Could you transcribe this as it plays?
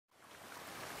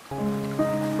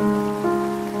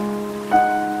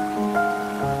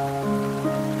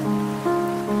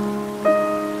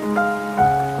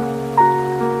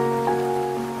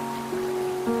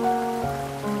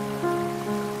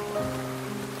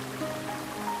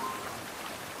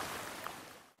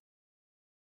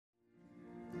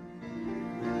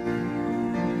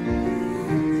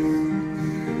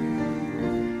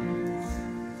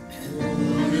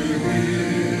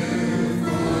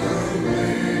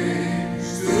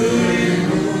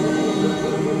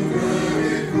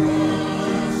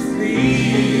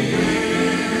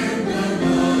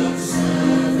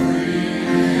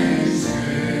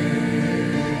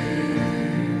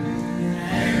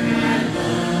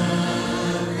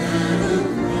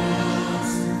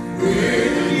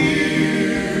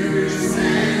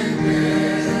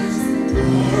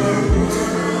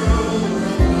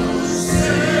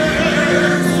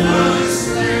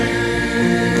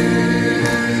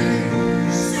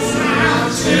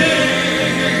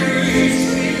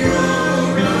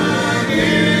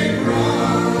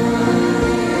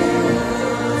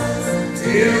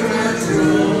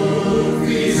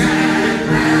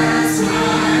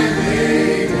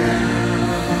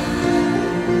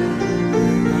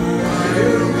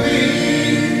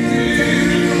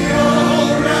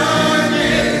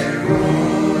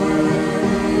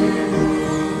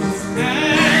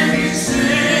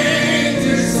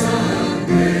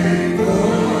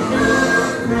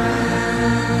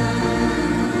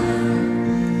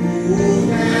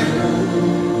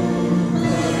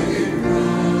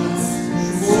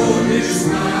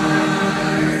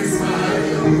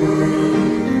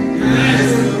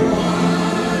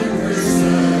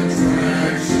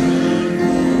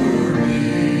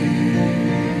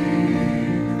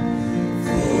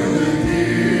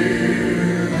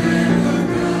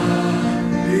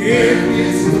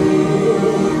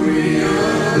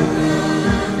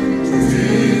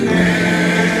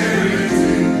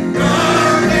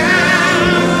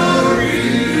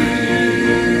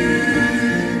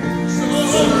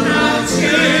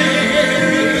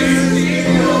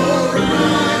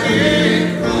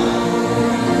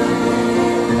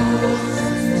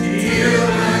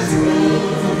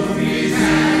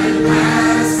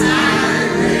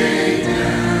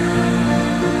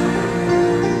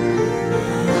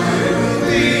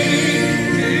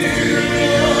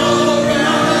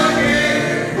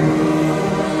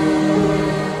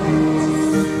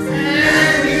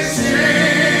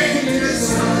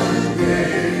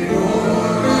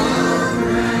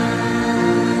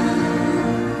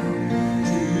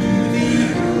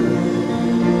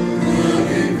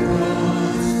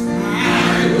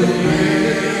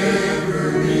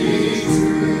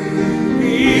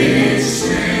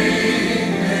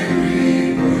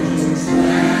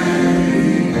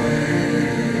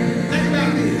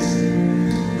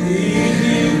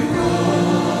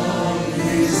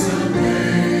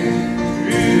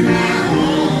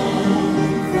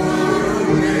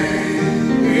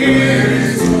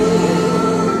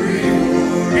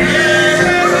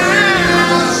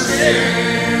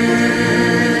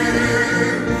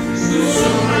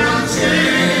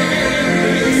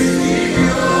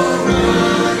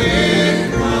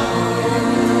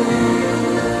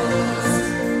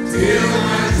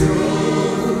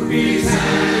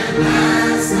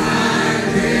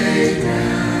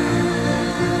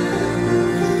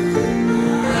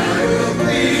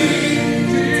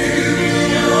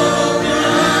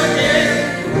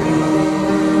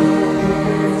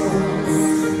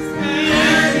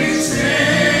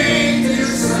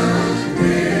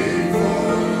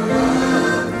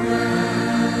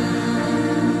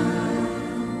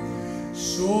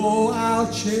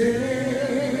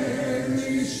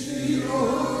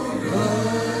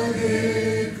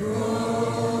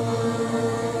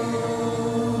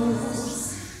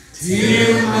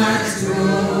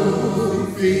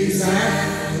Peace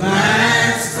at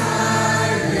last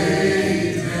I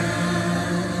lay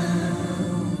down.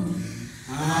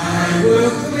 I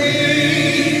will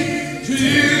cling to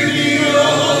the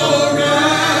old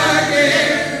rugged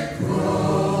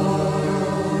cross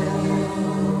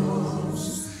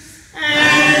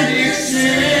and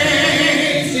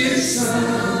exchange it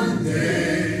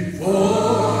someday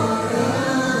for a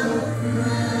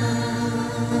crown.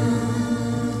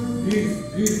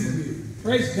 Beautiful.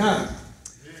 Praise God.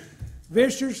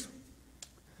 Visitors,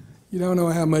 you don't know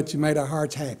how much you made our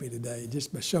hearts happy today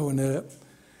just by showing up.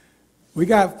 We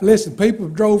got, listen, people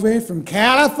drove in from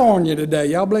California today.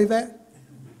 Y'all believe that?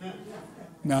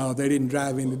 No, they didn't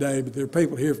drive in today, but there are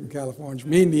people here from California,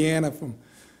 from Indiana, from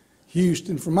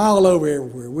Houston, from all over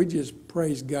everywhere. We just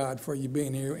praise God for you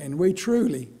being here, and we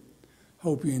truly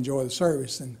hope you enjoy the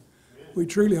service, and we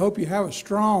truly hope you have a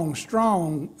strong,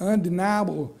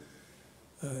 undeniable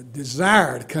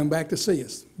desire to come back to see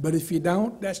us. But if you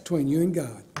don't, that's between you and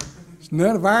God. It's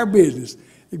none of our business.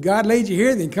 If God leads you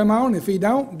here, then come on. If he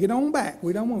don't, get on back.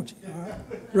 We don't want you. All right,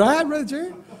 right, Brother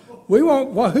Jerry? We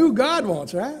want who God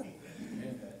wants, right?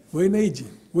 We need you.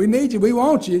 We need you. We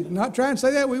want you. Not trying to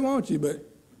say that we want you, but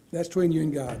that's between you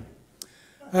and God.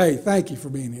 Hey, thank you for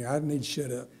being here. I need to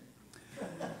shut up.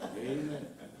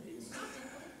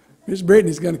 Miss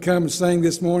Brittany's going to come and sing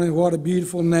this morning, What a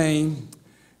Beautiful Name.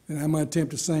 And I'm going to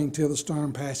attempt to sing Till the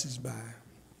Storm Passes By.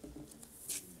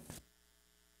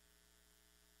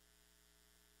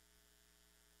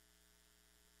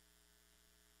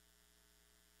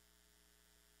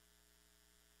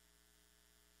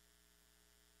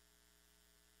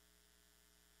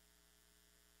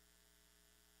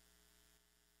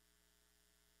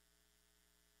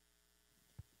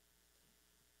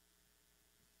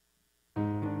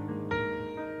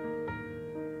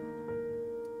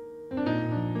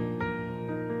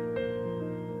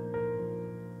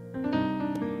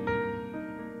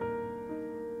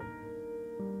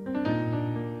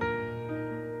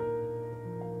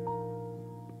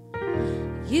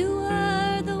 You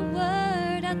were the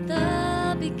Word at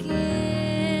the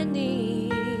beginning,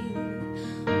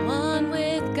 one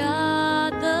with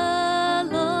God the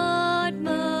Lord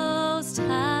Most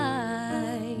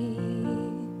High.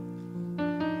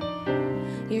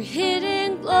 Your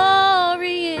hidden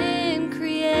glory in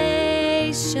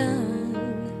creation,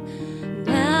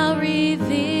 now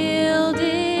revealed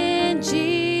in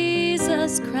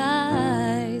Jesus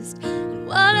Christ. And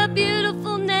what a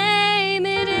beautiful name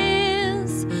it is.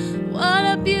 What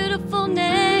a beautiful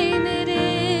name it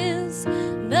is,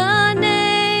 the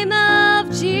name of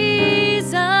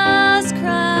Jesus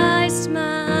Christ,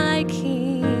 my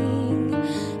King.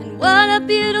 And what a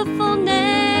beautiful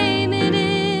name it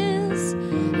is,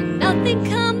 and nothing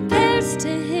compares to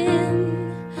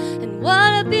him. And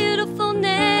what a beautiful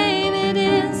name it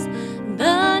is,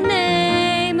 the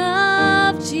name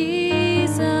of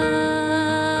Jesus.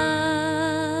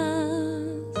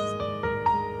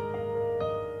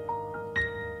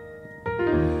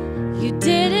 You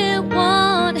didn't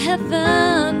want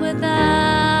heaven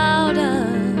without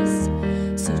us,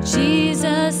 so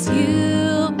Jesus,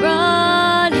 you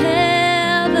brought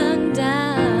heaven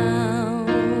down.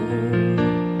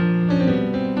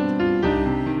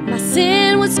 My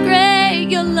sin was great,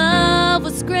 your love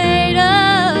was greater,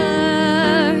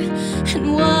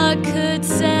 and what could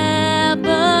separate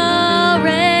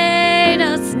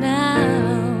us now?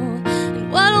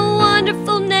 And what a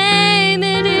wonderful name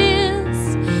it is.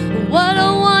 What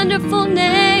a wonderful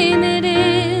name it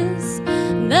is,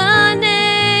 the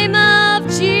name of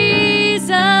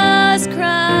Jesus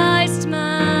Christ,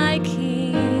 my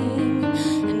King.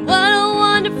 And what a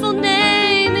wonderful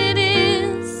name it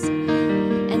is,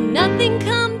 and nothing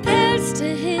compares to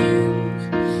him.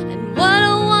 And what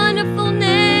a wonderful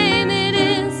name it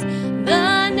is,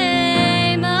 the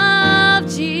name of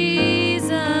Jesus.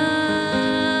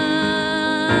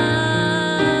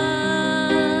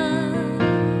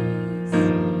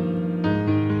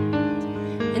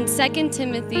 In 2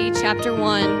 Timothy chapter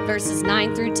 1, verses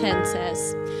 9 through 10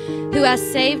 says, "Who has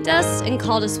saved us and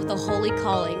called us with a holy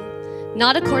calling,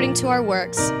 not according to our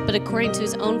works, but according to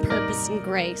his own purpose and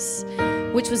grace,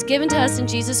 which was given to us in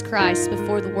Jesus Christ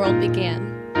before the world began,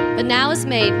 but now is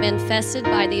made manifested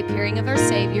by the appearing of our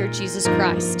Savior, Jesus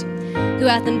Christ, who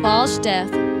hath abolished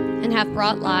death and hath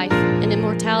brought life and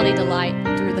immortality to light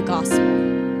through the gospel."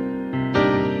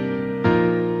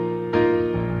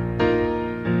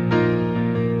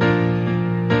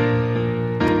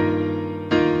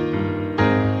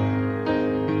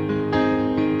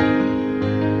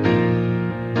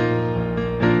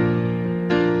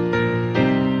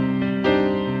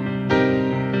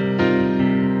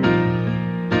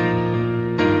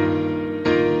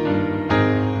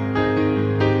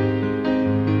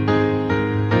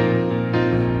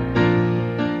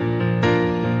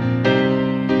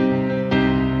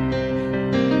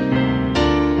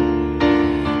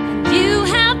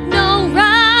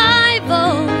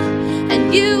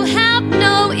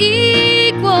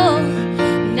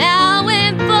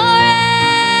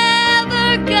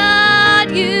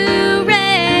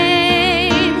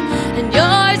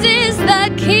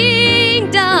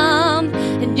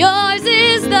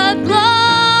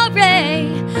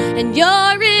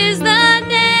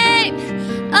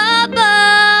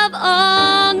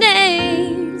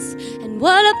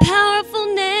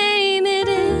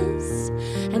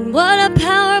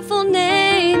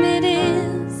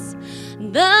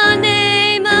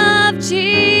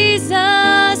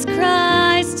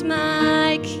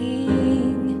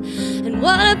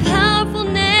 What a powerful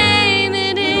name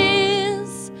it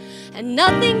is, and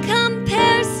nothing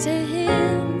compares to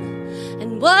him.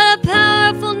 And what a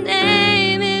powerful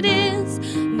name it is,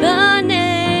 the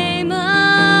name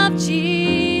of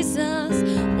Jesus.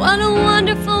 What a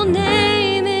wonderful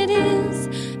name it is,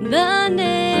 the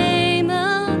name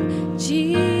of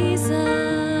Jesus.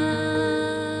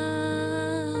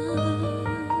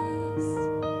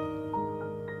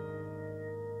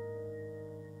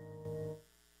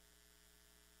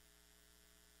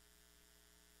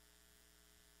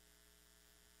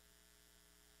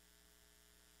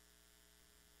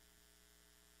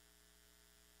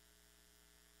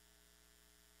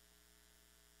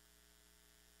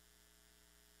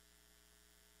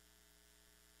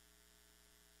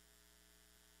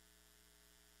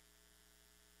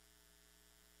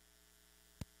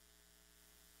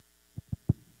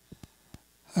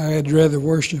 I'd rather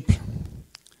worship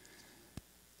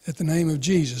at the name of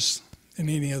Jesus than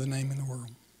any other name in the world.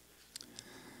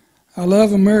 I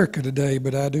love America today,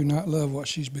 but I do not love what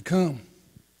she's become.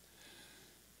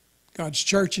 God's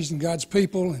churches and God's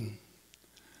people and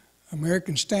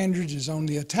American standards is on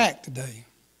the attack today.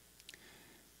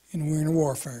 And we're in a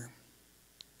warfare.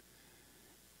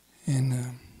 And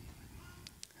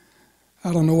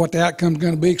I don't know what the outcome's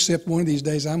going to be, except one of these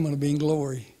days I'm going to be in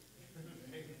glory.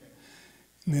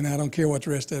 And then I don't care what the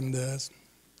rest of them does.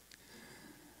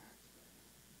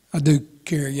 I do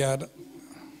care, yeah.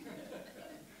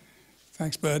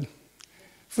 Thanks, bud.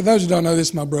 For those who don't know, this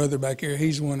is my brother back here.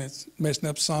 He's the one that's messing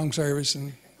up song service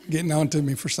and getting on to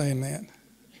me for saying that.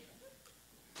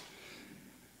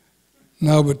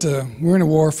 No, but we're in a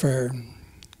warfare.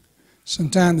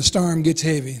 Sometimes the storm gets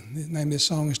heavy. The name of this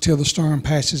song is Till the Storm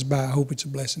Passes By. I hope it's a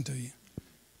blessing to you.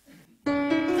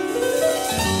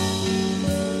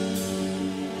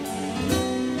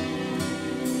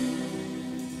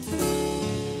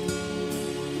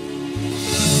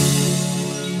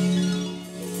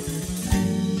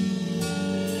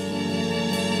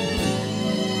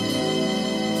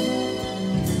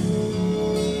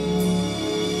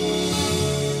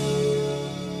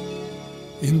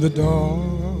 In the dark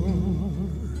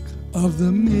of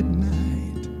the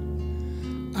midnight,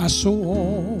 I so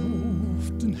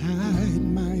often hide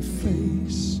my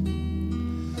face,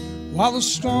 while the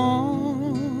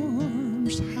storms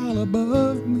howl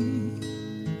above me.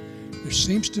 There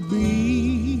seems to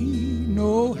be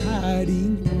no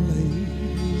hiding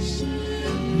place.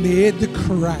 Mid the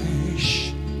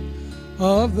crash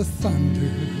of the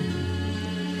thunder,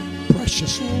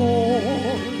 precious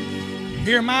Lord,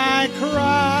 hear my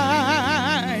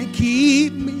cry,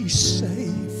 keep me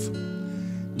safe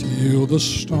till the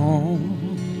storm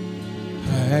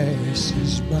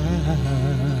passes by.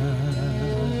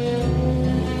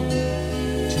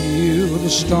 Till the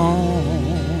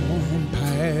storm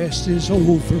passes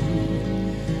over,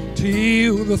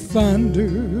 till the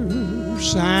thunder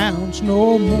sounds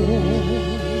no more,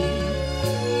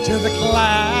 till the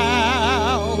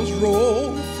clouds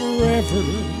roll forever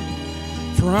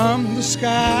from the sky.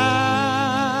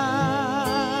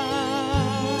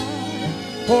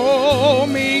 Hold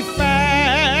me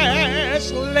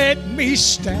fast, let me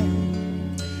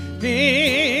stand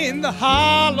in the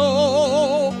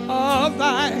hollow of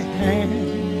thy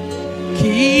hand.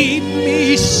 Keep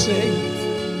me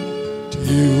safe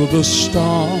till the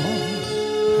storm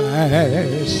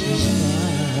passes by.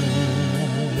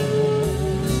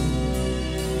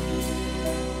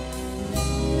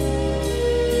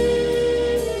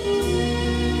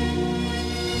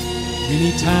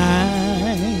 Many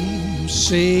times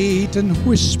Satan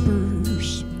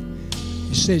whispers,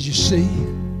 he says, you see,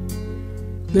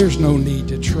 there's no need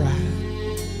to try,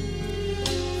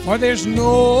 for there's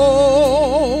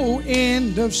no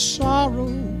end of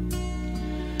sorrow,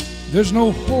 there's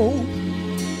no hope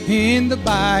in the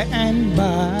by and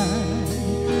by.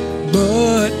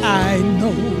 But I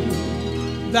know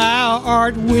thou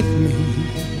art with me,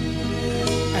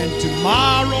 and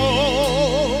tomorrow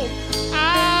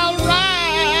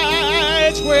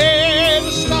where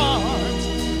the stars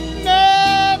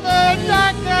never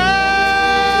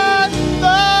darken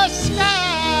the sky,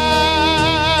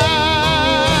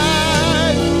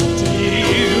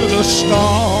 till the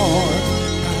storm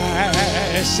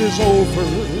passes over,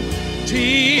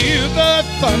 till the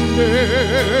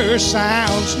thunder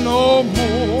sounds no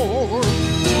more,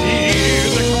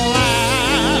 till the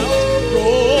clouds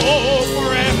roll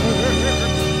forever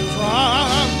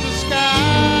from the sky.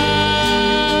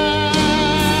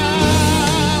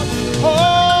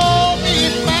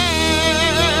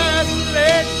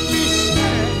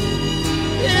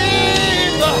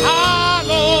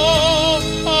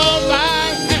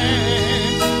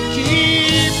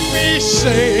 me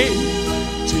safe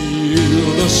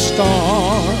till the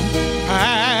storm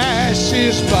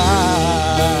passes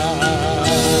by.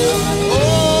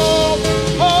 Oh,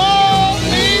 hold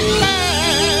me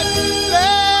fast,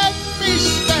 let me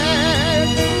stand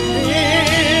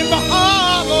in the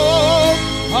hollow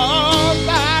of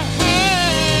thy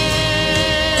hand.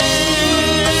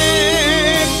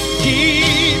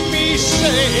 Keep me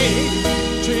safe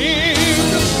till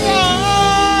the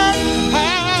storm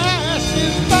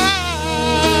passes by.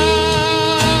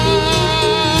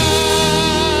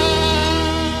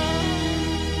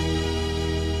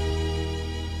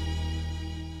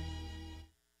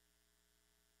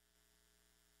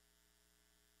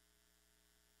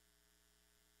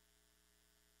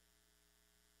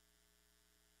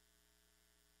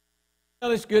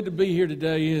 Well, it's good to be here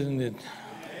today, isn't it?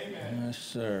 Amen. Yes,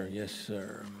 sir. Yes,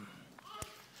 sir.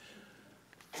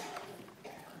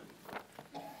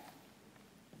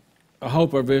 I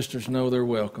hope our visitors know they're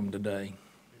welcome today,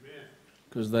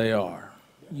 because they are.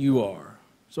 You are.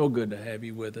 So good to have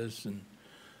you with us, and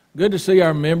good to see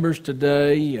our members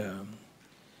today.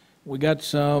 We got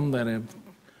some that have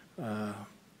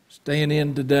staying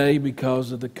in today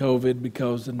because of the COVID,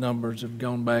 because the numbers have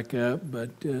gone back up, but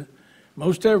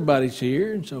most everybody's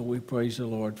here, and so we praise the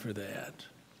Lord for that.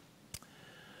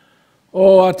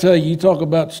 Oh, I tell you, you talk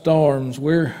about storms.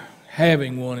 We're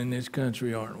having one in this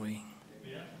country, aren't we?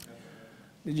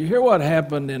 Did you hear what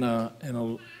happened in a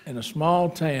small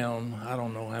town? I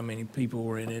don't know how many people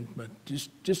were in it, but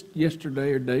just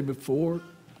yesterday or day before,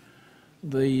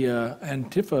 the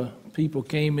Antifa people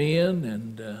came in,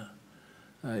 and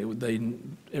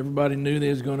everybody knew they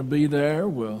was going to be there.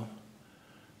 Well,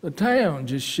 the town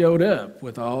just showed up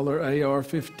with all their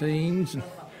AR-15s and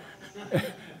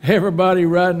everybody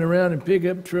riding around in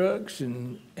pickup trucks,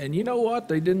 and you know what?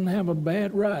 They didn't have a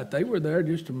bad ride. They were there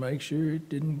just to make sure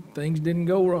things didn't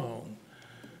go wrong.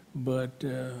 But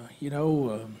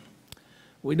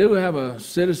we do have a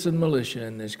citizen militia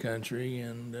in this country,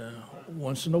 and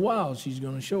once in a while she's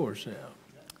going to show herself.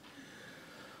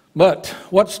 But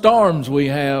what storms we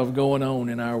have going on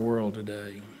in our world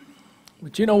today.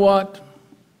 But you know what?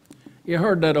 You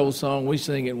heard that old song, we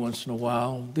sing it once in a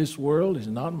while. This world is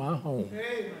not my home.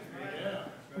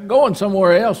 I'm going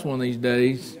somewhere else one of these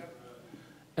days.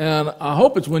 And I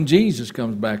hope it's when Jesus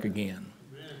comes back again.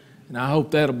 And I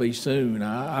hope that'll be soon.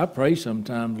 I pray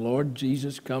sometimes, Lord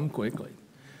Jesus, come quickly.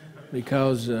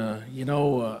 Because,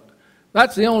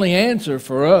 that's the only answer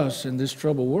for us in this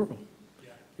troubled world,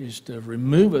 is to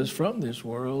remove us from this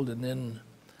world, and then,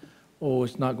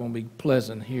 it's not going to be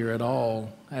pleasant here at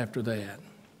all after that.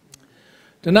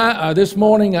 Tonight, this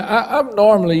morning, I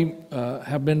normally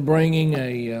have been bringing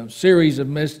a series of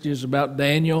messages about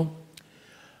Daniel,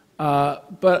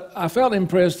 but I felt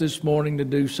impressed this morning to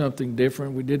do something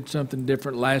different. We did something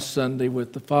different last Sunday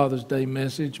with the Father's Day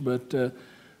message, but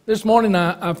this morning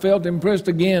I felt impressed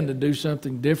again to do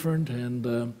something different,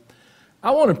 and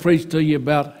I want to preach to you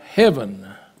about heaven,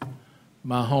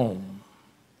 my home.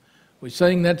 We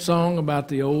sang that song about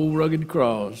the old rugged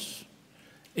cross.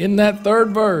 In that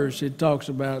third verse, it talks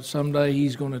about someday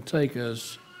he's going to take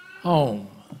us home.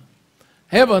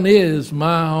 Heaven is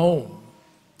my home.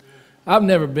 I've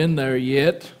never been there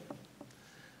yet.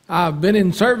 I've been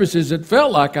in services that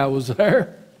felt like I was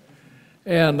there.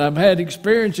 And I've had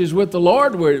experiences with the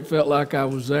Lord where it felt like I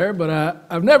was there, but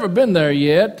I've never been there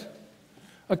yet.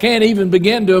 I can't even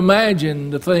begin to imagine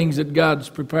the things that God's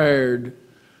prepared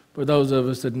for those of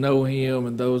us that know Him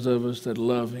and those of us that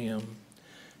love Him.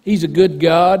 He's a good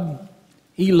God.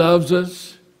 He loves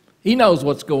us. He knows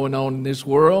what's going on in this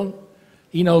world.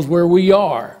 He knows where we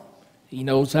are. He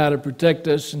knows how to protect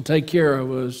us and take care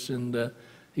of us, and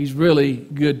He's really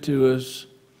good to us.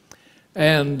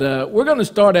 And we're going to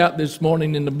start out this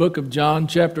morning in the book of John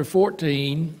chapter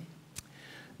 14.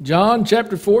 John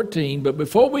chapter 14, but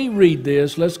before we read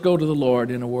this, let's go to the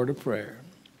Lord in a word of prayer.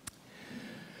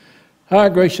 Our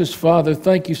gracious Father,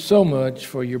 thank you so much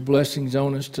for your blessings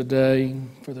on us today,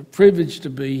 for the privilege to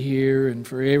be here, and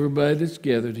for everybody that's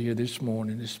gathered here this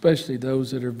morning, especially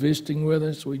those that are visiting with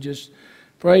us. We just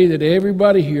pray that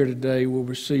everybody here today will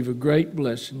receive a great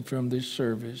blessing from this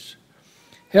service.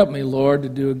 Help me, Lord, to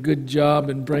do a good job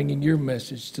in bringing your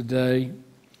message today.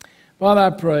 Father, I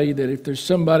pray that if there's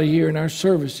somebody here in our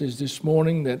services this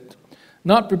morning that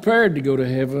not prepared to go to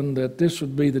heaven, that this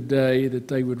would be the day that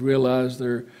they would realize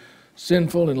their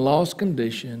sinful and lost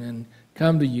condition and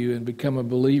come to you and become a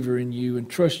believer in you and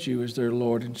trust you as their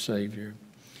Lord and Savior.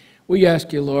 We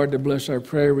ask you, Lord, to bless our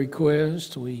prayer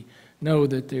requests. We know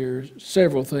that there are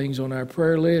several things on our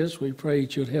prayer list. We pray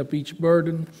that you'll help each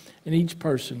burden and each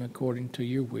person according to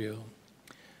your will.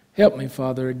 Help me,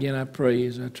 Father, again, I pray,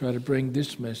 as I try to bring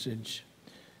this message.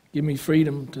 Give me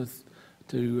freedom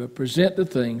to present the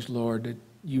things, Lord, that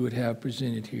you would have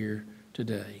presented here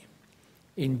today.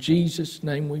 In Jesus'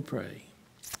 name we pray.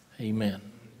 Amen.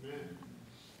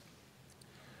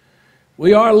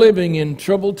 We are living in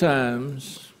troubled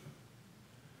times.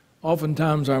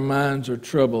 Oftentimes our minds are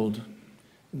troubled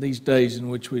in these days in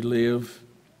which we live.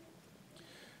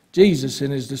 Jesus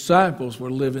and his disciples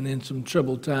were living in some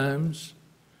troubled times.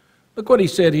 Look what he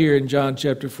said here in John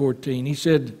chapter 14. He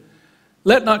said,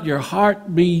 "Let not your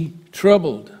heart be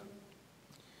troubled.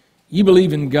 You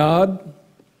believe in God,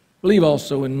 believe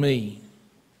also in me.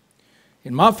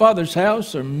 In my Father's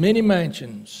house are many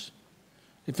mansions.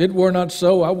 If it were not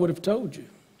so, I would have told you.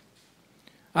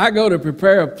 I go to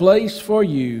prepare a place for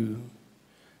you.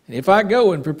 And if I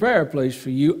go and prepare a place for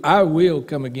you, I will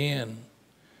come again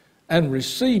and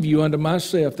receive you unto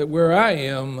myself, that where I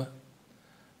am,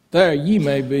 there ye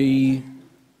may be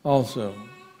also."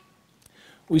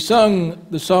 We sung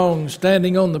the song,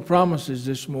 Standing on the Promises,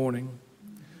 this morning.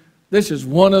 This is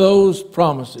one of those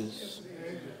promises.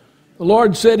 The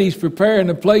Lord said he's preparing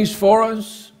a place for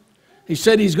us. He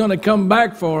said he's going to come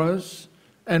back for us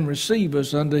and receive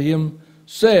us unto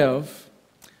himself,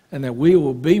 and that we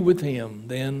will be with him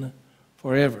then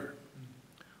forever.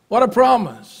 What a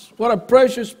promise. What a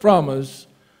precious promise,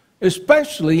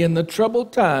 especially in the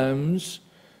troubled times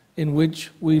in which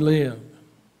we live.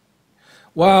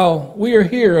 While we are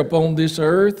here upon this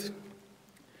earth,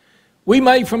 we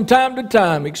may from time to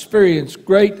time experience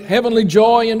great heavenly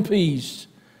joy and peace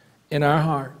in our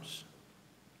hearts.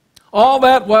 All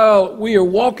that while we are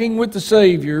walking with the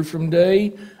Savior from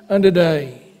day unto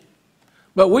day.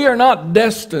 But we are not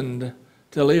destined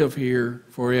to live here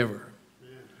forever.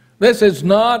 This is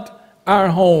not our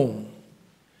home.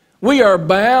 We are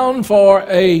bound for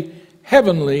a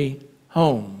heavenly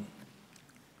home.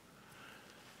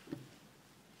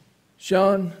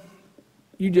 Sean,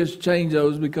 you just changed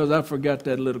those because I forgot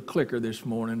that little clicker this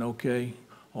morning, okay?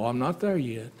 Oh, I'm not there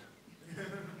yet.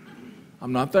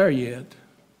 I'm not there yet.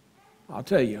 I'll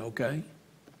tell you, okay?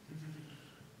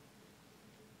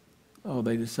 Oh,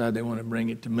 they decide they want to bring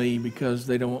it to me because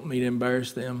they don't want me to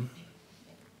embarrass them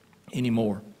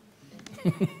anymore.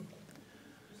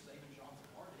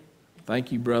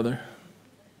 Thank you, brother.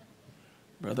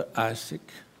 Brother Isaac.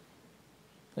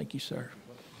 Thank you, sir.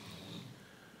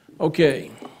 Okay.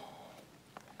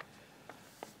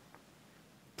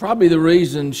 Probably the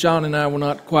reason Sean and I were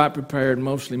not quite prepared,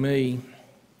 mostly me.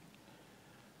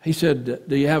 He said,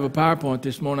 "Do you have a PowerPoint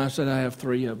this morning?" I said, "I have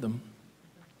 3 of them."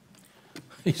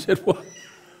 He said, "What?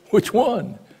 Which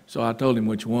one?" So I told him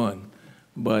which one.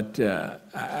 But,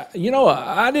 I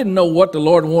didn't know what the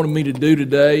Lord wanted me to do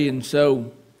today, and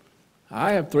so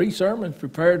I have 3 sermons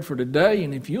prepared for today,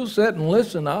 and if you'll sit and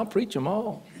listen, I'll preach them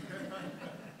all.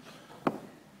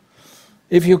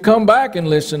 If you'll come back and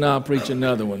listen, I'll preach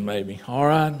another one maybe. All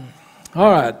right?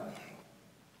 All right.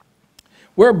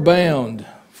 We're bound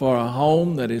for a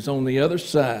home that is on the other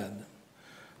side.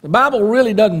 The Bible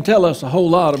really doesn't tell us a whole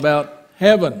lot about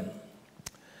heaven,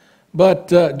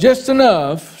 but just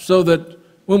enough so that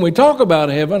when we talk about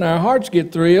heaven, our hearts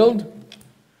get thrilled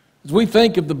as we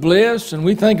think of the bliss and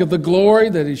we think of the glory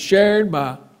that is shared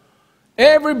by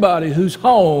everybody whose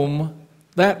home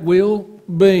that will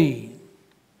be.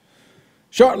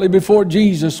 Shortly before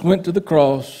Jesus went to the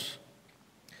cross,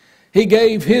 he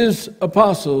gave his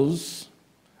apostles,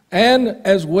 and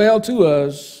as well to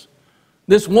us,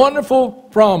 this wonderful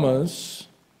promise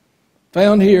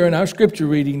found here in our scripture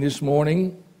reading this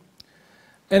morning.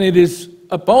 And it is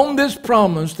upon this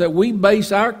promise that we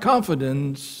base our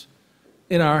confidence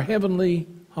in our heavenly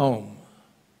home.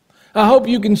 I hope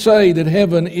you can say that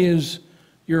heaven is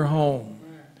your home.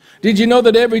 Did you know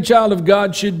that every child of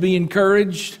God should be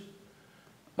encouraged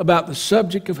about the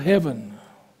subject of heaven?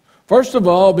 First of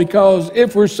all, because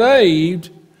if we're saved,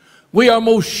 we are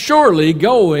most surely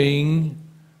going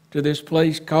to this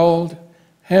place called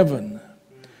heaven.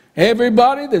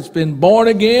 Everybody that's been born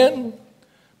again,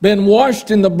 been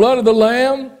washed in the blood of the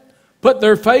Lamb, put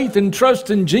their faith and trust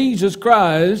in Jesus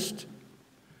Christ,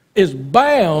 is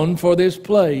bound for this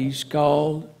place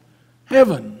called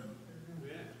heaven.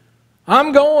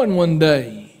 I'm going one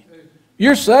day.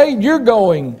 You're saved, you're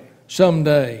going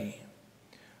someday.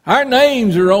 Our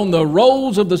names are on the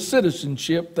rolls of the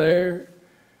citizenship there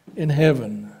in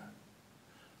heaven.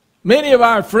 Many of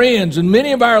our friends and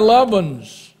many of our loved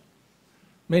ones,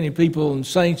 many people and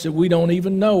saints that we don't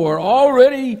even know, are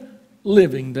already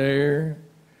living there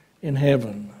in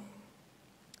heaven.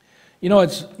 You know,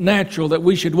 it's natural that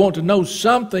we should want to know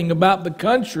something about the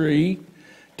country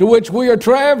to which we are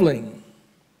traveling.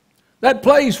 That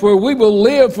place where we will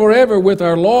live forever with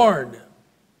our Lord.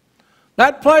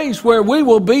 That place where we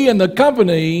will be in the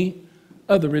company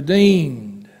of the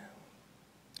redeemed.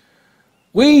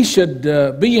 We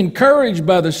should be encouraged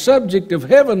by the subject of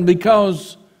heaven,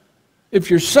 because if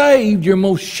you're saved, you're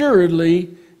most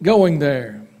surely going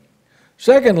there.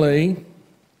 Secondly,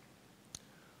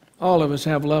 all of us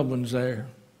have loved ones there.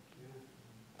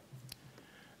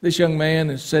 This young man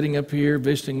is sitting up here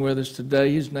visiting with us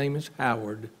today. His name is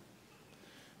Howard.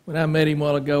 When I met him a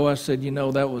while ago, I said, you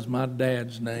know, that was my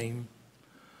dad's name.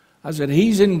 I said,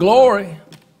 he's in glory,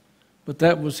 but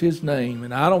that was his name.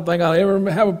 And I don't think I'll ever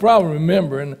have a problem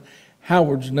remembering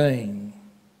Howard's name.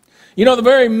 You know, the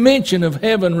very mention of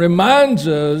heaven reminds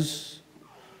us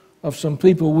of some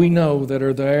people we know that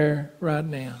are there right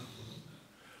now.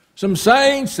 Some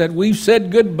saints that we've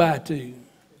said goodbye to.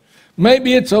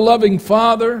 Maybe it's a loving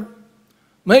father.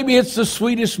 Maybe it's the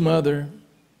sweetest mother.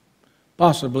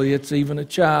 Possibly it's even a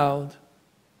child.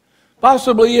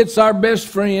 Possibly it's our best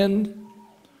friend.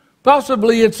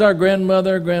 Possibly it's our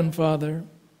grandmother, grandfather.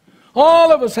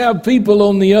 All of us have people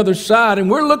on the other side,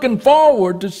 and we're looking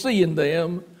forward to seeing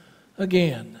them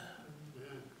again.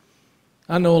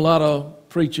 I know a lot of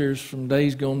preachers from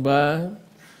days gone by.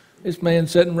 This man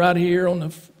sitting right here on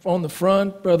the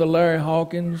front, Brother Larry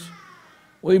Hawkins.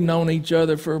 We've known each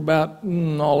other for about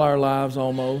all our lives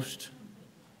almost.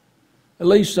 At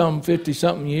least some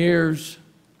 50-something years.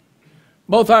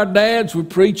 Both our dads were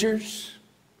preachers.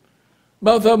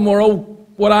 Both of them were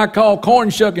what I call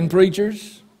corn-shucking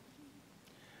preachers.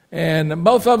 And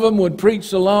both of them would preach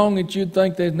so long that you'd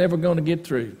think they're never going to get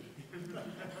through.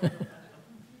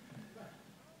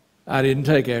 I didn't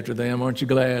take after them, aren't you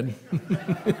glad?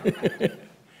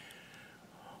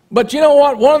 But you know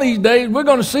what? One of these days, we're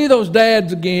going to see those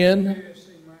dads again.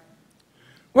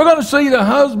 We're going to see the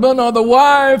husband or the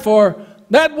wife or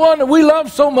that one that we love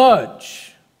so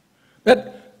much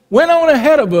that went on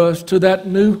ahead of us to that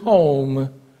new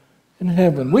home in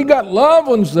heaven. We got loved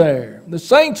ones there. The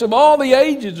saints of all the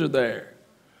ages are there.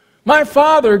 My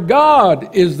Father,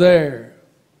 God, is there.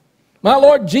 My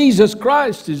Lord Jesus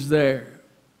Christ is there.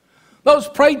 Those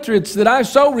patriots that I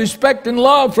so respect and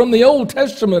love from the Old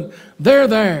Testament, they're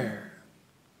there.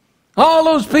 All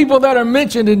those people that are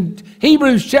mentioned in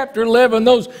Hebrews chapter 11,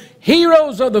 those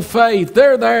heroes of the faith,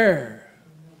 they're there.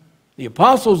 The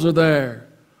apostles are there.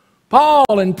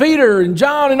 Paul and Peter and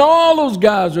John and all those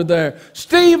guys are there.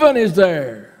 Stephen is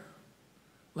there.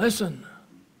 Listen,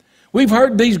 we've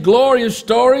heard these glorious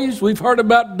stories. We've heard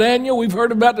about Daniel. We've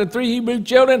heard about the 3 Hebrew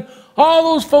children.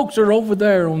 All those folks are over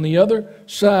there on the other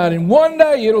side. And one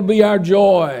day it'll be our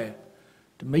joy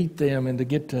to meet them and to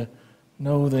get to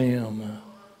know them.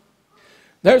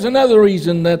 There's another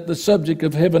reason that the subject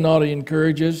of heaven ought to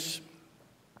encourage us.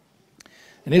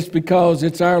 And it's because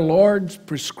it's our Lord's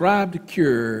prescribed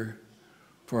cure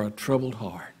for a troubled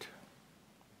heart.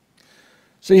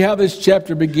 See how this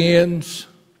chapter begins?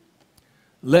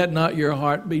 Let not your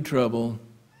heart be troubled.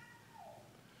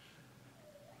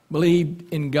 Believe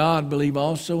in God, believe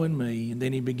also in me. And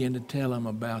then he began to tell him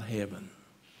about heaven.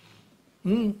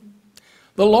 The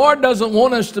Lord doesn't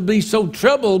want us to be so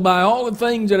troubled by all the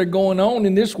things that are going on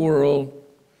in this world,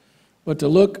 but to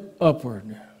look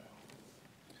upward.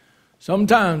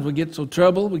 Sometimes we get so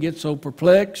troubled, we get so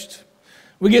perplexed,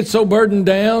 we get so burdened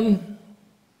down.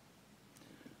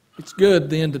 It's good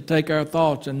then to take our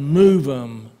thoughts and move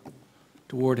them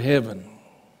toward heaven.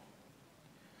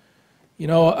 You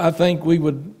know, I think we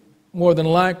would more than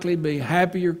likely be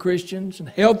happier Christians and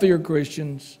healthier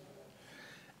Christians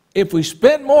if we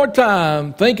spent more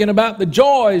time thinking about the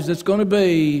joys that's going to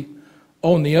be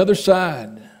on the other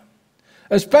side,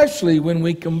 especially when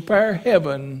we compare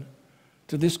heaven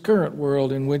to this current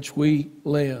world in which we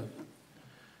live.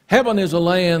 Heaven is a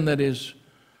land that is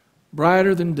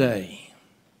brighter than day.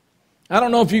 I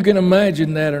don't know if you can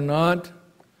imagine that or not.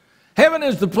 Heaven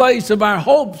is the place of our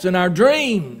hopes and our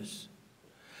dreams.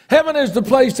 Heaven is the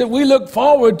place that we look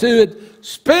forward to it,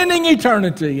 spending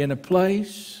eternity in a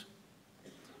place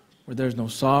where there's no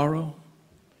sorrow,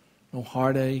 no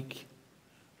heartache,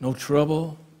 no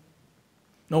trouble,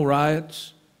 no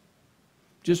riots,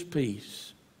 just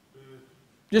peace,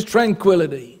 just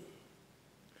tranquility,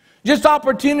 just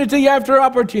opportunity after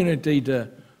opportunity to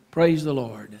praise the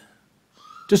Lord,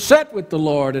 to sit with the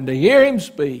Lord and to hear him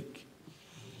speak,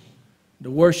 to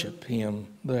worship him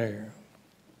there.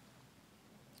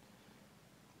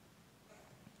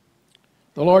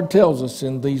 The Lord tells us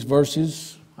in these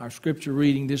verses, our scripture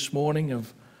reading this morning,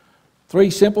 of 3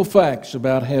 simple facts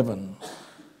about heaven.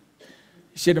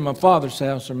 He said, in my Father's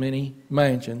house are many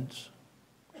mansions.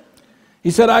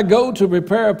 He said, I go to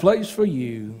prepare a place for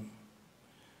you.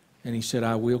 And he said,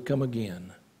 I will come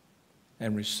again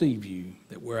and receive you,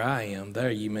 that where I am,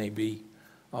 there you may be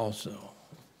also.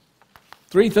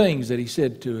 3 things that he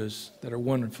said to us that are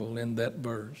wonderful in that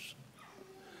verse.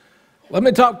 Let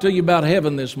me talk to you about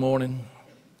heaven this morning.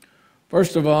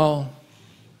 First of all,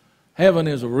 heaven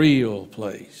is a real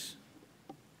place.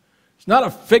 It's not a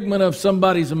figment of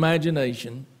somebody's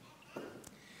imagination.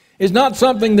 It's not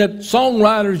something that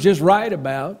songwriters just write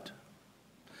about.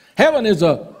 Heaven is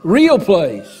a real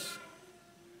place.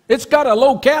 It's got a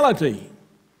locality,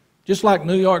 just like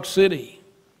New York City,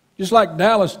 just like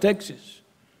Dallas, Texas,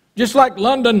 just like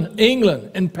London,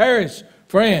 England, and Paris,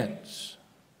 France.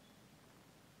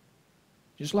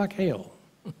 Just like hell.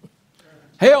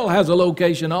 Hell has a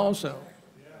location also.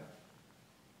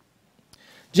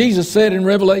 Jesus said in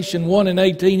Revelation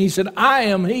 1:18, he said, I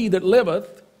am he that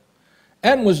liveth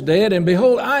and was dead, and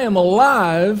behold, I am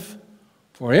alive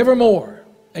forevermore.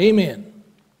 Amen.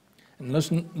 And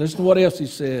listen to what else he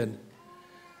said.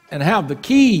 And have the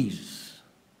keys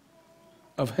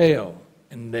of hell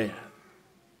and death.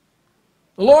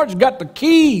 The Lord's got the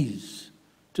keys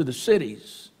to the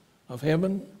cities of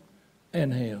heaven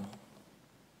and hell.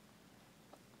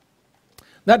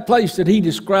 That place that he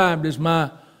described as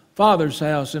my Father's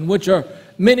house, in which are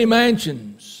many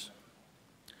mansions,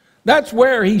 that's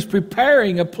where he's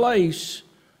preparing a place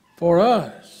for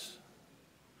us.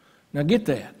 Now get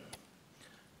that.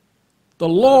 The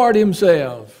Lord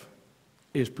himself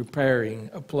is preparing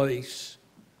a place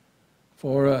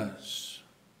for us.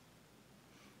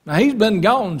 Now he's been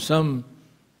gone some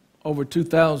over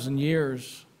 2,000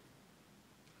 years.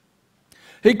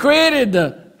 He created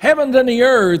the heavens and the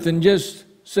earth in just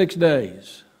 6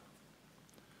 days.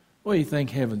 What do you think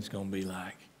heaven's going to be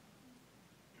like?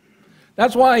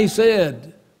 That's why he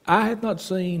said, eye hath not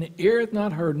seen, ear hath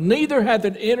not heard, neither hath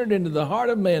it entered into the heart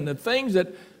of man the things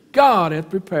that God hath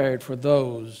prepared for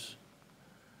those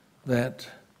that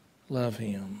love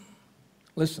him.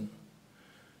 Listen,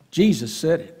 Jesus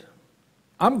said it.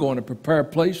 I'm going to prepare a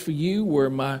place for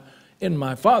you in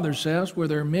my Father's house where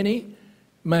there are many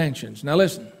mansions. Now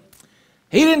listen,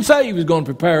 he didn't say he was going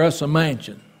to prepare us a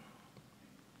mansion.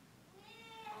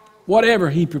 Whatever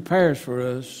he prepares for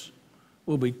us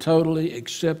will be totally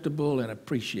acceptable and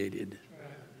appreciated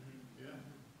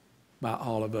by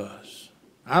all of us.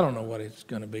 I don't know what it's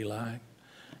going to be like.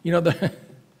 You know,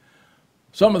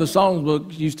 some of the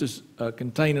songbooks used to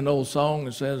contain an old song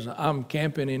that says, I'm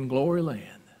camping in glory land.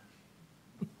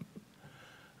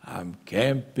 I'm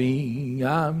camping,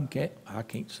 I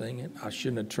can't sing it. I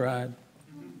shouldn't have tried.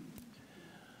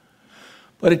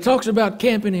 But it talks about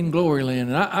camping in glory land.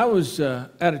 And I was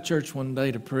at a church one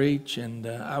day to preach, and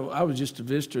I was just a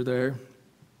visitor there.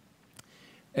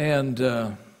 And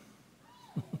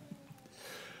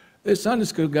this Sunday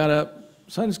school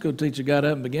teacher got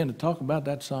up and began to talk about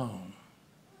that song.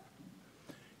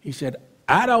 He said,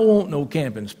 I don't want no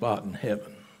camping spot in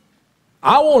heaven.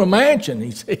 I want a mansion,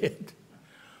 he said.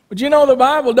 But you know, the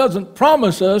Bible doesn't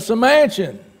promise us a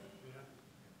mansion.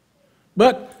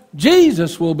 But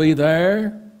Jesus will be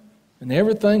there, and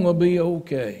everything will be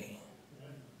okay.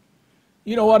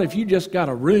 You know what? If you just got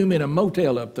a room in a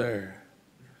motel up there,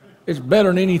 it's better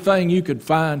than anything you could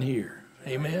find here.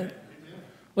 Amen?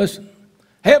 Listen,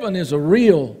 heaven is a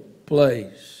real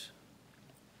place.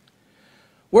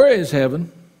 Where is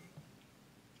heaven?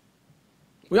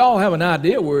 We all have an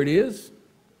idea where it is.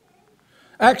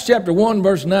 Acts chapter 1,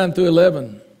 verse 9 through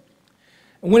 11.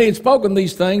 And when he had spoken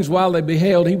these things while they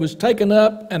beheld, he was taken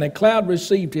up, and a cloud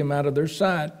received him out of their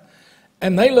sight.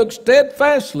 And they looked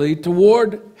steadfastly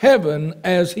toward heaven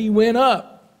as he went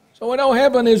up. So we know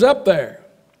heaven is up there.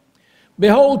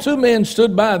 Behold, 2 men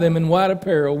stood by them in white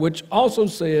apparel, which also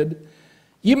said,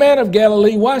 Ye men of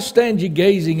Galilee, why stand ye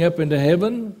gazing up into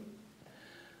heaven?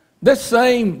 This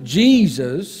same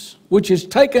Jesus, which is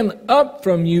taken up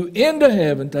from you into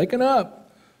heaven, taken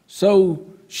up, so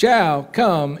shall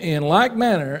come in like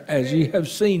manner as ye have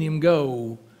seen him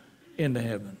go into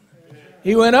heaven.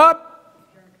 He went up,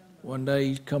 one day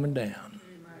he's coming down.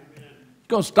 He's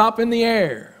going to stop in the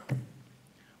air.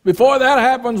 Before that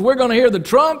happens, we're going to hear the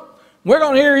trump, we're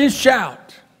going to hear his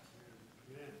shout.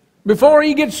 Before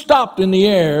he gets stopped in the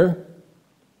air,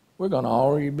 we're going to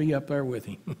already be up there with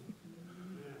him.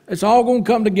 It's all going to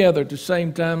come together at the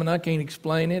same time, and I can't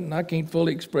explain it, and I can't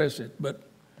fully express it, but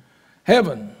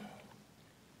heaven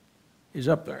is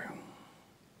up there.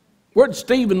 Where did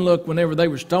Stephen look whenever they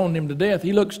were stoning him to death?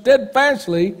 He looked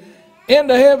steadfastly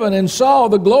into heaven and saw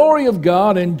the glory of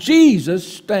God and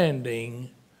Jesus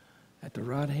standing at the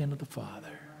right hand of the Father.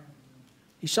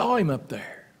 He saw him up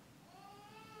there.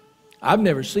 I've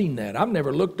never seen that. I've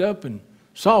never looked up and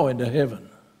saw into heaven.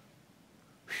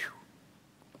 Whew.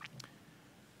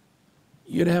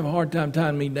 You'd have a hard time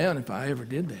tying me down if I ever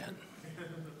did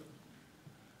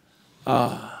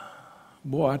that.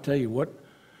 Boy, I tell you what,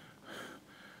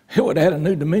 it would add a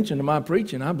new dimension to my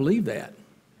preaching. I believe that.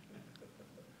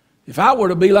 If I were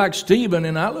to be like Stephen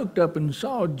and I looked up and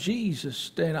saw Jesus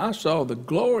stand, I saw the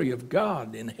glory of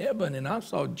God in heaven, and I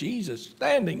saw Jesus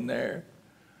standing there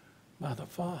by the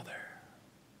Father.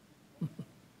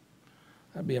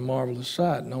 That'd be a marvelous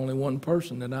sight, and only one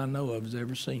person that I know of has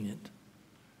ever seen it,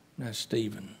 and that's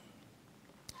Stephen.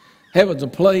 Heaven's a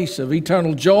place of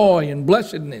eternal joy and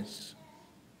blessedness.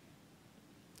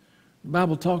 The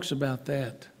Bible talks about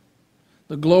that,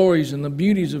 the glories and the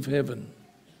beauties of heaven.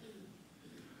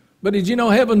 But did you know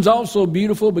heaven's also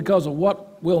beautiful because of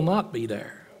what will not be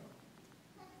there?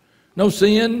 No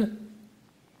sin,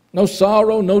 no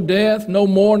sorrow, no death, no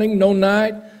mourning, no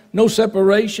night, no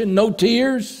separation, no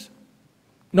tears,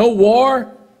 no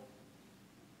war.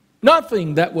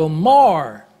 Nothing that will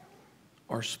mar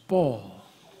or spoil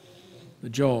the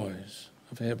joys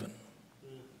of heaven.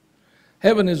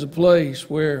 Heaven is a place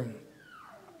where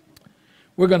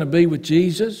we're going to be with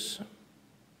Jesus.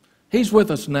 He's with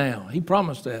us now. He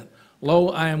promised that. Lo,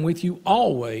 I am with you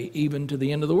always, even to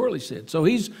the end of the world, he said. So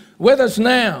he's with us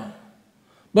now.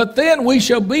 But then we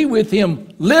shall be with him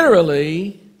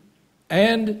literally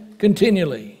and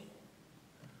continually.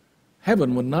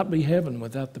 Heaven would not be heaven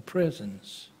without the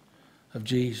presence of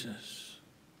Jesus.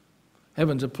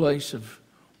 Heaven's a place of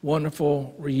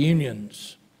wonderful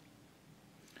reunions.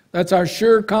 That's our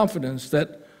sure confidence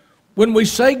that when we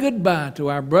say goodbye to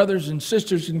our brothers and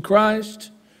sisters in Christ,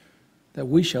 that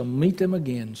we shall meet them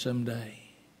again someday.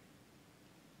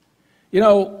 You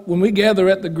know, when we gather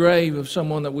at the grave of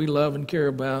someone that we love and care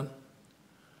about,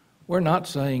 we're not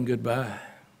saying goodbye.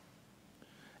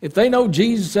 If they know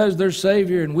Jesus as their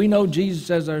Savior and we know Jesus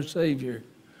as our Savior,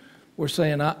 we're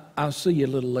saying, I'll see you a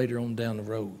little later on down the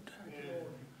road.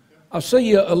 I'll see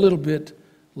you a little bit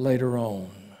later on.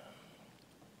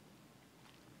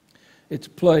 It's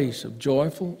a place of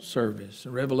joyful service.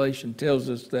 Revelation tells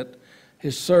us that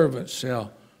his servants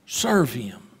shall serve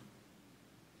him.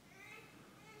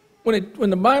 When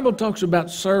the Bible talks about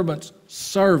servants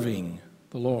serving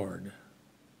the Lord,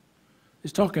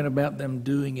 it's talking about them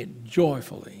doing it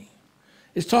joyfully.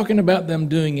 It's talking about them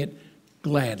doing it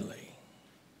gladly.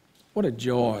 What a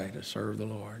joy to serve the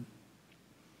Lord.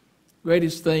 The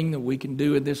greatest thing that we can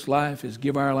do in this life is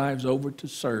give our lives over to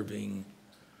serving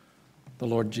the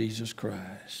Lord Jesus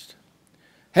Christ.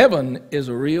 Heaven is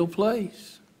a real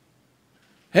place.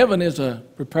 Heaven is a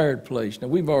prepared place. Now,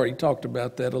 we've already talked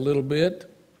about that a little bit.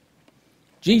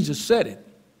 Jesus said it.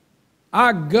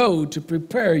 I go to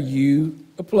prepare you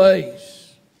a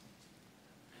place.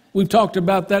 We've talked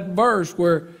about that verse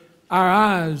where our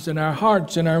eyes and our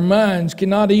hearts and our minds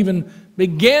cannot even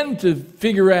begin to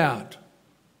figure out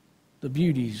the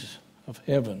beauties of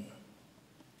heaven.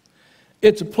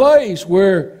 It's a place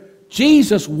where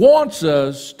Jesus wants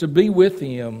us to be with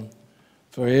him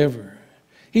forever.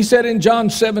 He said in John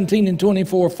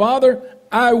 17:24, Father,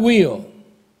 I will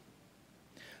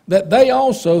that they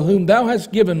also whom thou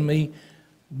hast given me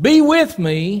be with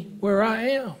me where I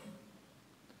am.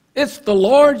 It's the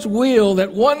Lord's will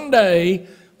that one day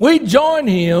we join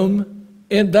him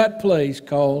in that place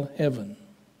called heaven.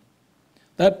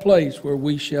 That place where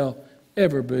we shall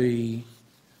ever be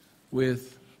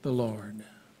with the Lord.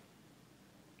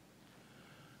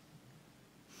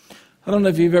 I don't know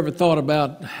if you've ever thought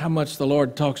about how much the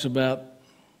Lord talks about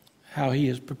how he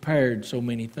has prepared so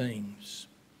many things.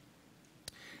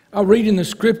 I read in the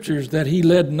scriptures that he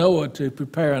led Noah to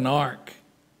prepare an ark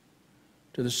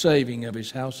to the saving of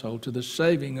his household, to the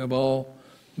saving of all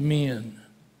men.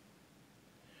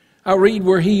 I read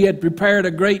where he had prepared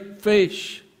a great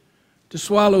fish to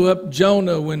swallow up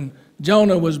Jonah when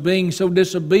Jonah was being so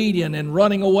disobedient and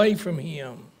running away from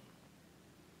him.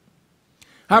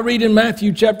 I read in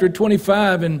Matthew chapter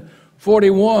 25 and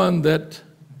 41 that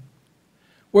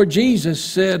where Jesus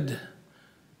said,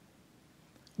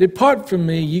 Depart from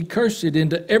me, ye cursed,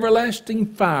 into everlasting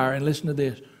fire, and listen to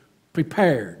this,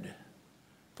 prepared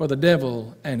for the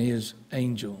devil and his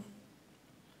angels.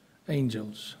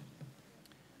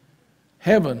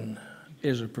 Heaven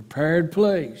is a prepared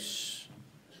place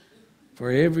for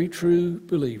every true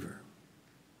believer.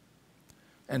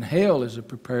 And hell is a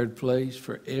prepared place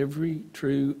for every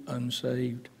true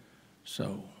unsaved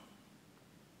soul.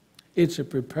 It's a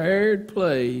prepared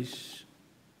place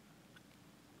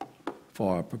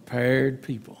for a prepared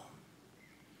people.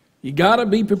 You got to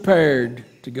be prepared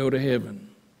to go to heaven.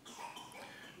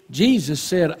 Jesus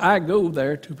said, I go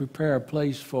there to prepare a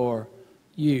place for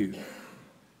you.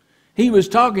 He was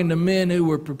talking to men who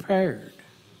were prepared.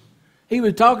 He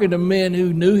was talking to men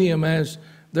who knew him as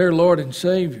their Lord and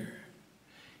Savior.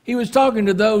 He was talking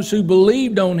to those who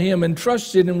believed on him and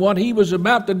trusted in what he was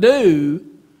about to do,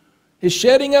 his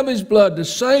shedding of his blood to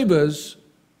save us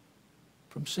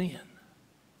from sin.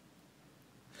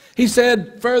 He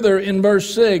said further in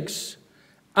verse 6,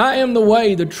 I am the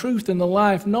way, the truth, and the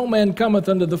life. No man cometh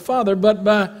unto the Father but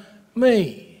by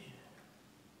me.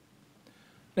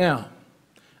 Now,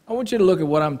 I want you to look at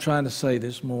what I'm trying to say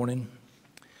this morning.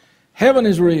 Heaven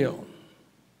is real.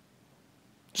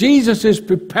 Jesus is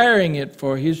preparing it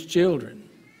for his children,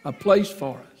 a place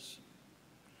for us.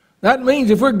 That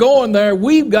means if we're going there,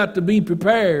 we've got to be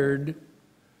prepared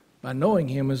by knowing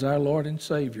him as our Lord and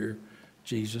Savior,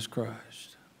 Jesus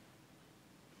Christ.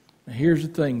 Now here's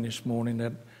the thing this morning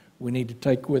that we need to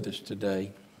take with us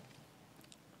today.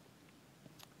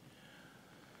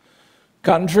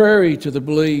 Contrary to the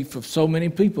belief of so many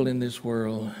people in this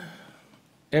world,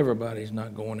 everybody's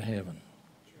not going to heaven.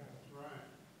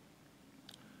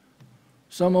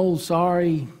 Some old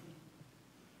sorry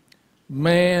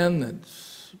man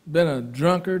that's been a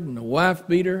drunkard and a wife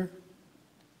beater,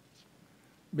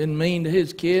 been mean to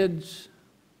his kids,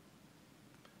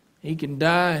 he can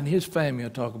die and his family will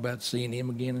talk about seeing him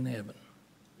again in heaven.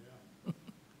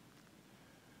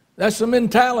 That's the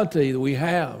mentality that we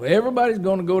have. Everybody's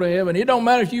going to go to heaven. It don't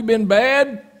matter if you've been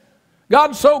bad.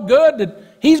 God's so good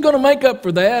that he's going to make up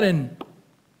for that and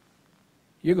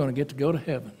you're going to get to go to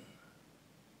heaven.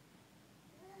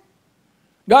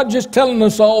 God's just telling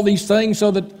us all these things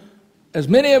so that as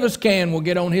many of us can will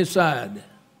get on his side.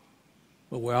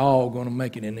 But we're all going to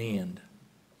make it in the end.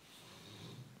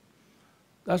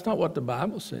 That's not what the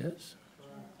Bible says.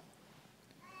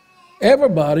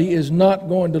 Everybody is not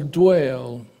going to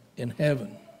dwell in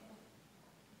heaven.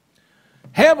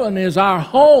 Heaven is our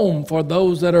home for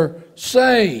those that are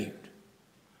saved.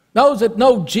 Those that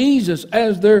know Jesus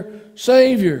as their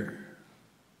Savior.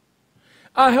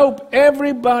 I hope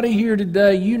everybody here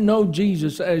today, you know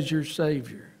Jesus as your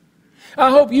Savior. I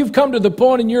hope you've come to the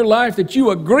point in your life that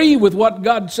you agree with what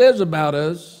God says about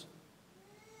us.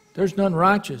 There's none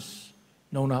righteous,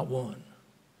 no, not one.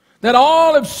 That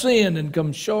all have sinned and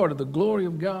come short of the glory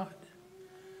of God.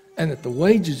 And that the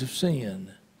wages of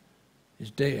sin is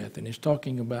death. And it's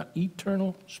talking about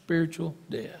eternal spiritual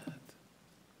death.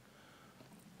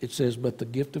 It says, but the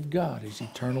gift of God is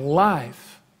eternal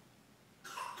life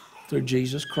through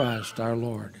Jesus Christ our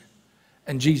Lord.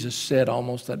 And Jesus said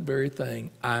almost that very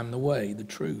thing. I am the way, the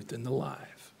truth, and the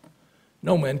life.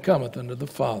 No man cometh unto the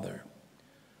Father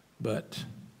but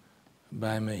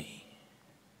by me.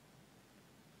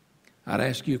 I'd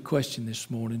ask you a question this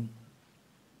morning.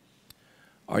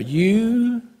 Are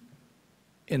you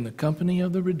in the company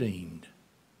of the redeemed?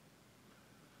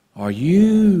 Are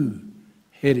you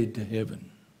headed to heaven?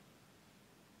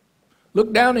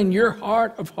 Look down in your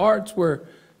heart of hearts where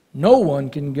no one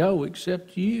can go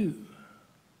except you.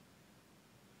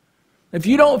 If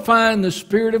you don't find the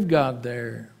Spirit of God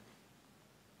there,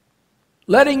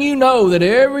 letting you know that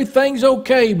everything's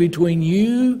okay between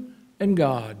you and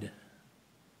God,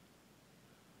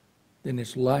 then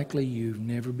it's likely you've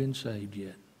never been saved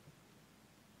yet.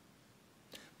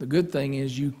 The good thing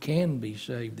is you can be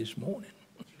saved this morning.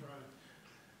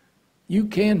 You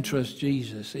can trust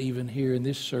Jesus even here in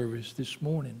this service this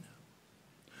morning.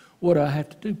 What do I have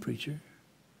to do, preacher?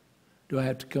 Do I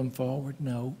have to come forward?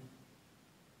 No.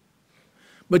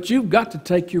 But you've got to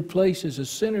take your place as a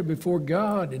sinner before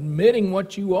God, admitting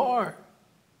what you are.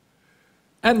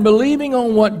 And believing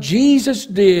on what Jesus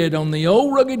did on the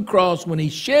old rugged cross when he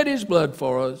shed his blood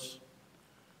for us.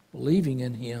 Believing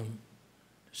in him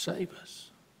to save us.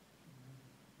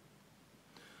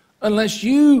 Unless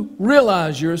you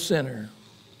realize you're a sinner.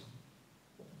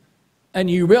 And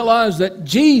you realize that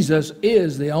Jesus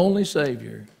is the only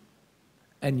Savior.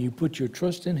 And you put your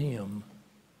trust in him.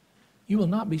 You will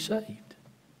not be saved.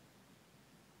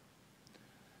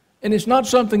 And it's not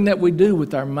something that we do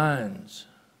with our minds.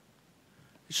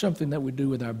 It's something that we do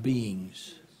with our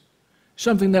beings.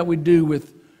 Something that we do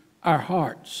with our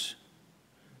hearts.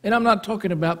 And I'm not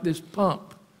talking about this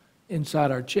pump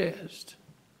inside our chest.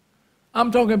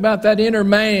 I'm talking about that inner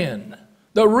man.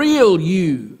 The real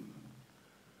you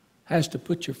has to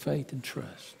put your faith and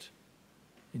trust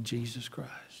in Jesus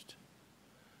Christ.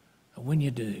 And when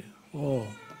you do,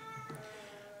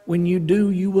 when you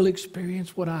do, you will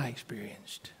experience what I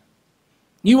experienced.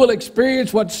 You will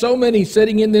experience what so many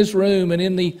sitting in this room and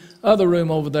in the other room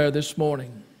over there this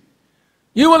morning.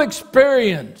 You will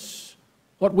experience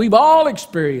what we've all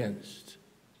experienced.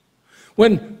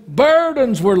 When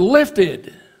burdens were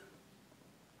lifted,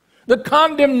 the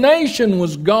condemnation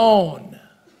was gone.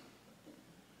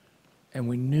 and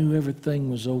we knew everything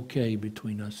was okay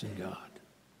between us and God.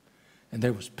 And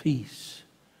there was peace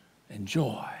and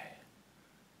joy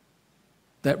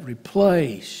that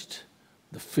replaced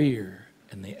the fear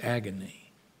and the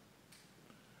agony,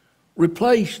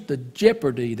 replaced the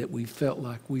jeopardy that we felt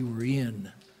like we were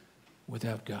in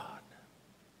without God.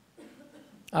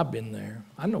 I've been there.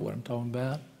 I know what I'm talking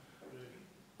about.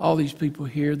 All these people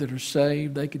here that are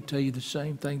saved, they could tell you the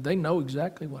same thing. They know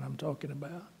exactly what I'm talking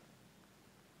about.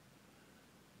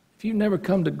 If you've never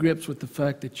come to grips with the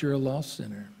fact that you're a lost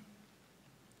sinner,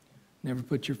 never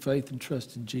put your faith and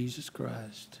trust in Jesus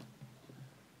Christ.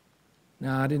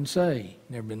 Now, I didn't say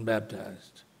never been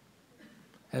baptized.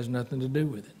 Has nothing to do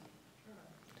with it.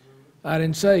 I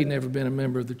didn't say never been a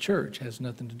member of the church. Has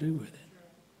nothing to do with it.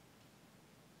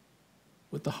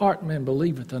 With the heart man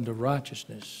believeth unto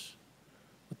righteousness.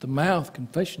 With the mouth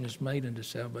confession is made unto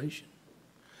salvation.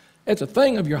 It's a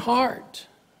thing of your heart.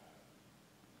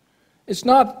 It's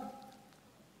not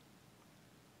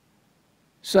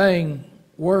saying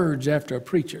words after a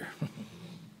preacher.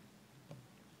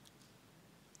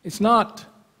 It's not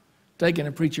taking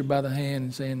a preacher by the hand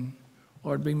and saying,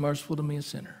 Lord, be merciful to me, a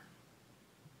sinner.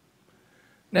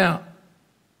 Now,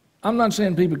 I'm not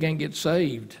saying people can't get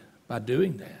saved by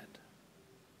doing that.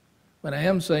 But I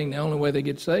am saying the only way they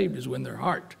get saved is when their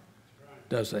heart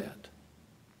does that.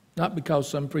 Not because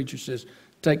some preacher says,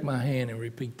 take my hand and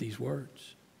repeat these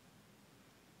words.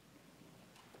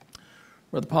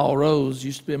 Brother Paul Rose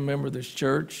used to be a member of this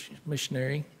church,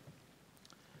 missionary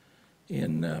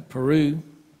in Peru.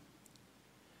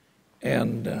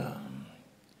 And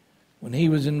when he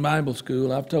was in Bible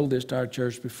school, I've told this to our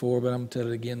church before, but I'm going to tell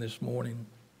it again this morning.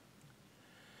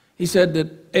 He said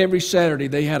that every Saturday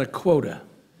they had a quota.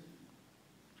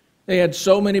 They had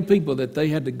so many people that they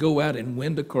had to go out and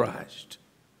win to Christ.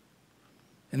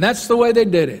 And that's the way they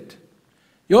did it.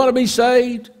 You want to be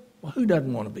saved? Well, who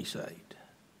doesn't want to be saved?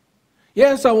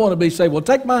 Yes, I want to be saved. Well,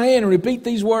 take my hand and repeat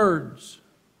these words.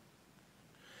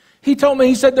 He told me,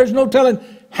 he said, there's no telling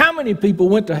how many people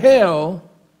went to hell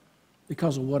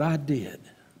because of what I did.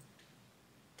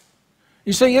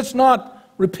 You see, it's not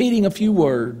repeating a few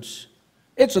words.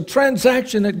 It's a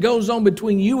transaction that goes on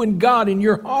between you and God in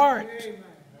your heart.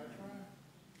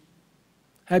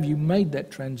 Have you made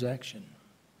that transaction?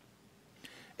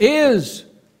 Is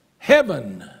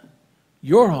heaven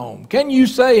your home? Can you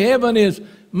say heaven is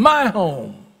my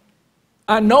home?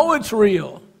 I know it's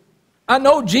real. I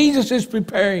know Jesus is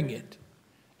preparing it.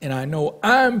 And I know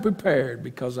I'm prepared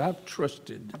because I've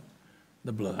trusted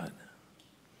the blood.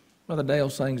 Brother Dale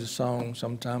sings a song.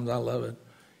 Sometimes I love it.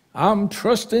 I'm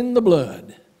trusting the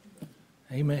blood.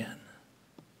 Amen.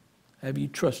 Have you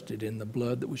trusted in the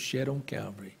blood that was shed on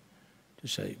Calvary to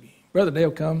save you? Brother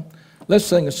Dale, come. Let's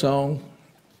sing a song.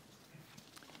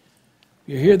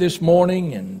 You're here this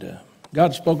morning and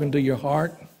God's spoken to your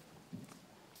heart.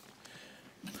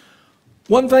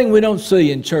 One thing we don't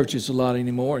see in churches a lot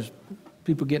anymore is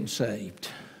people getting saved.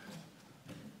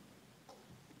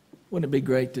 Wouldn't it be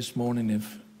great this morning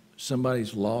if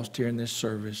somebody's lost here in this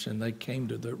service and they came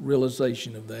to the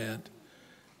realization of that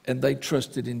and they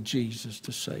trusted in Jesus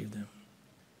to save them?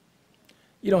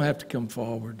 You don't have to come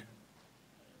forward,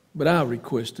 but I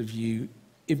request of you,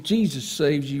 if Jesus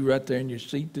saves you right there in your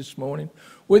seat this morning,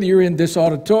 whether you're in this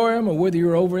auditorium or whether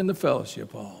you're over in the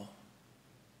fellowship hall,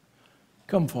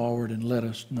 come forward and let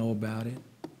us know about it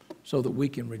so that we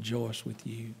can rejoice with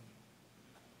you,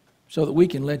 so that we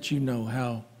can let you know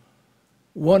how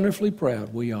wonderfully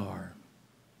proud we are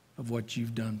of what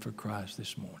you've done for Christ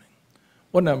this morning.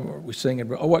 What number are we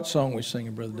singing? Or what song are we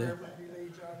singing, Brother Dale?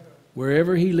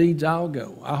 Wherever he leads, I'll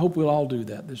go. I hope we'll all do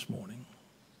that this morning.